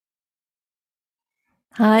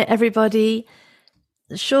Hi, everybody.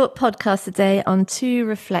 A short podcast today on two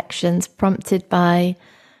reflections prompted by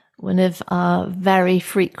one of our very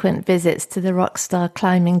frequent visits to the Rockstar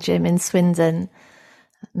climbing gym in Swindon,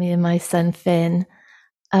 me and my son Finn.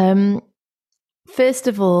 First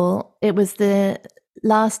of all, it was the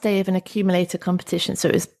last day of an accumulator competition, so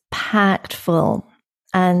it was packed full.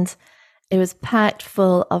 And it was packed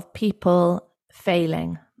full of people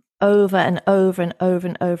failing over and over and over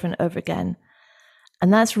and over and over again.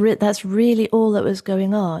 And that's really all that was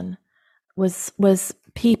going on was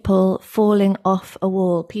people falling off a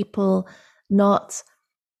wall, people not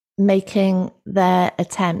making their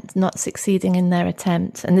attempt, not succeeding in their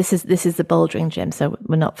attempt. And this is the bouldering gym, so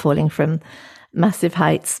we're not falling from massive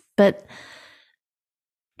heights, but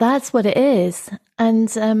that's what it is.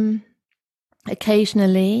 And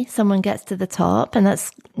occasionally someone gets to the top, and that's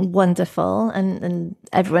wonderful, and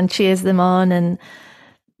everyone cheers them on and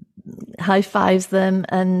high fives them,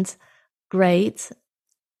 and great.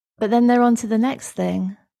 But then they're on to the next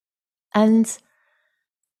thing, and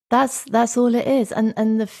that's all it is.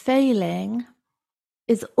 And the failing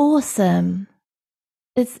is awesome.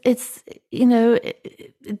 It's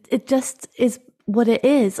it just is what it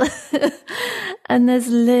is. And there's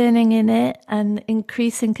learning in it, and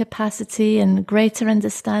increasing capacity, and greater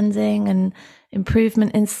understanding, and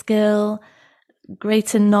improvement in skill,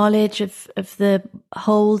 greater knowledge of the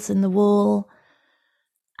holes in the wall.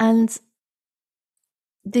 And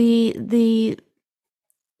the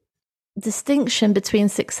distinction between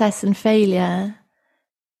success and failure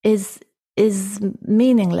is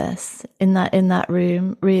meaningless in that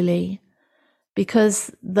room, really,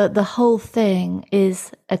 because the whole thing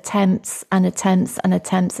is attempts and attempts and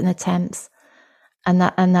attempts and attempts, and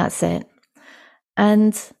that's it.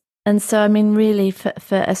 And so, I mean, really,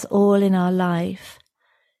 for us all in our life,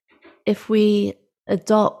 if we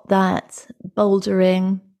adopt that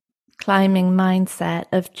bouldering, climbing mindset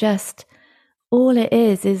of just all it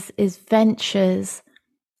is ventures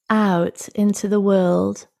out into the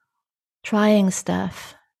world, trying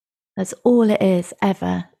stuff. That's all it is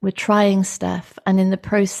ever. We're trying stuff, and in the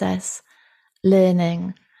process,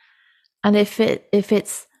 learning. And if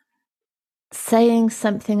it's saying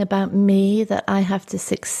something about me that I have to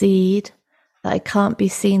succeed, that I can't be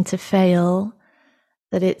seen to fail,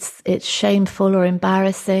 that it's shameful or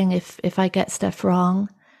embarrassing if I get stuff wrong,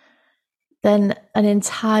 then an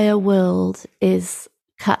entire world is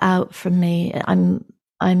cut out from me.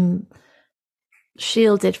 I'm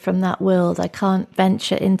shielded from that world. I can't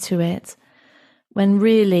venture into it, when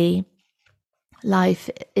really life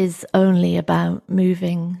is only about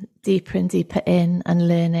moving deeper and deeper in and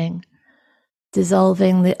learning,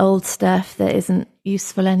 dissolving the old stuff that isn't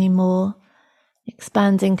useful anymore,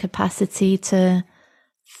 expanding capacity to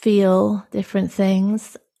feel different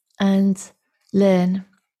things and learn.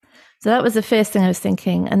 So that was the first thing I was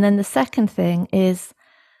thinking. And then the second thing is,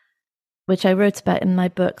 which I wrote about in my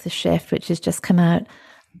book, The Shift, which has just come out,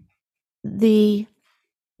 the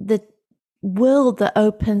world that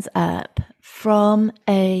opens up from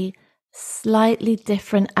a slightly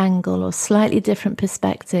different angle or slightly different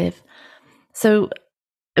perspective. So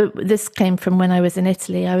this came from when I was in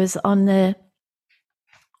Italy. I was on a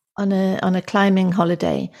climbing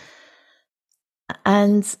holiday,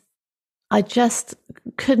 and I just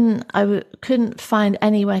couldn't find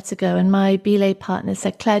anywhere to go. And my belay partner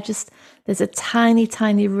said, Claire, there's a tiny,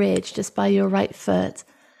 tiny ridge just by your right foot.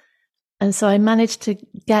 And so I managed to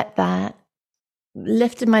get that,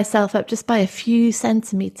 lifted myself up just by a few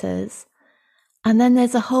centimeters. And then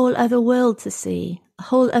there's a whole other world to see, a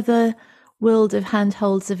whole other world of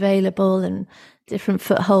handholds available and different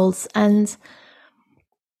footholds. And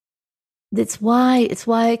it's why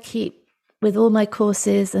I keep, with all my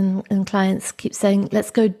courses and clients, keep saying, let's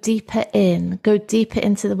go deeper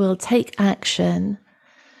into the world, take action,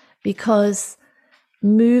 because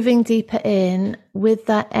moving deeper in with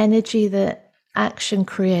that energy that action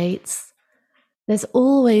creates, it's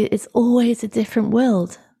always a different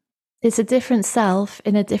world. It's a different self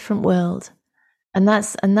in a different world. And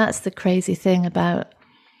that's the crazy thing about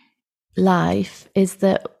life, is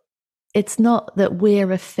that it's not that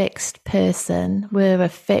we're a fixed person, we're a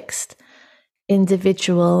fixed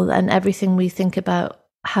individual, and everything we think about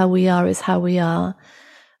how we are is how we are,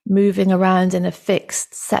 moving around in a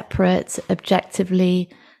fixed, separate, objectively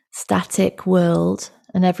static world,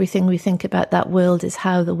 and everything we think about that world is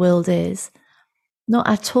how the world is. Not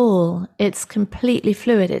at all. It's completely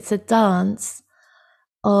fluid. It's a dance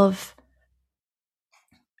of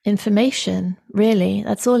information, really.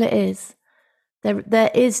 That's all it is. There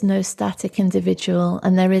is no static individual,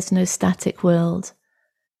 and there is no static world.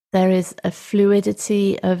 There is a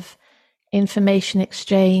fluidity of information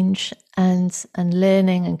exchange and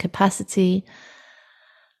learning and capacity.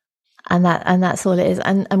 And that's all it is.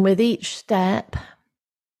 And with each step,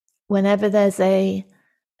 whenever there's a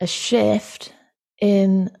shift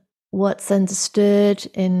in what's understood,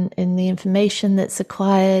 in the information that's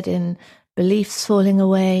acquired, in beliefs falling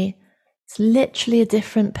away, it's literally a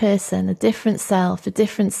different person, a different self, a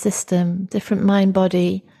different system, different mind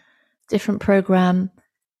body, different program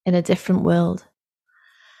in a different world.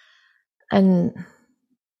 And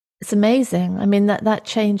it's amazing. I mean, that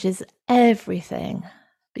changes everything,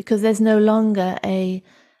 because there's no longer a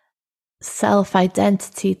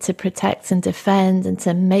self-identity to protect and defend and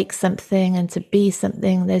to make something and to be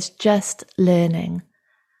something. There's just learning.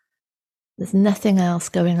 There's nothing else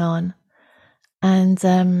going on.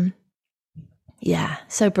 And yeah,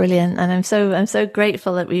 so brilliant. And I'm so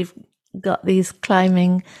grateful that we've got these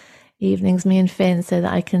climbing evenings, me and Finn, so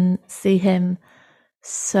that I can see him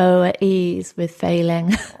so at ease with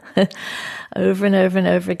failing over and over and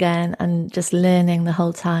over again, and just learning the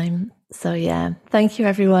whole time. So yeah, thank you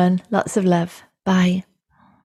everyone. Lots of love. Bye.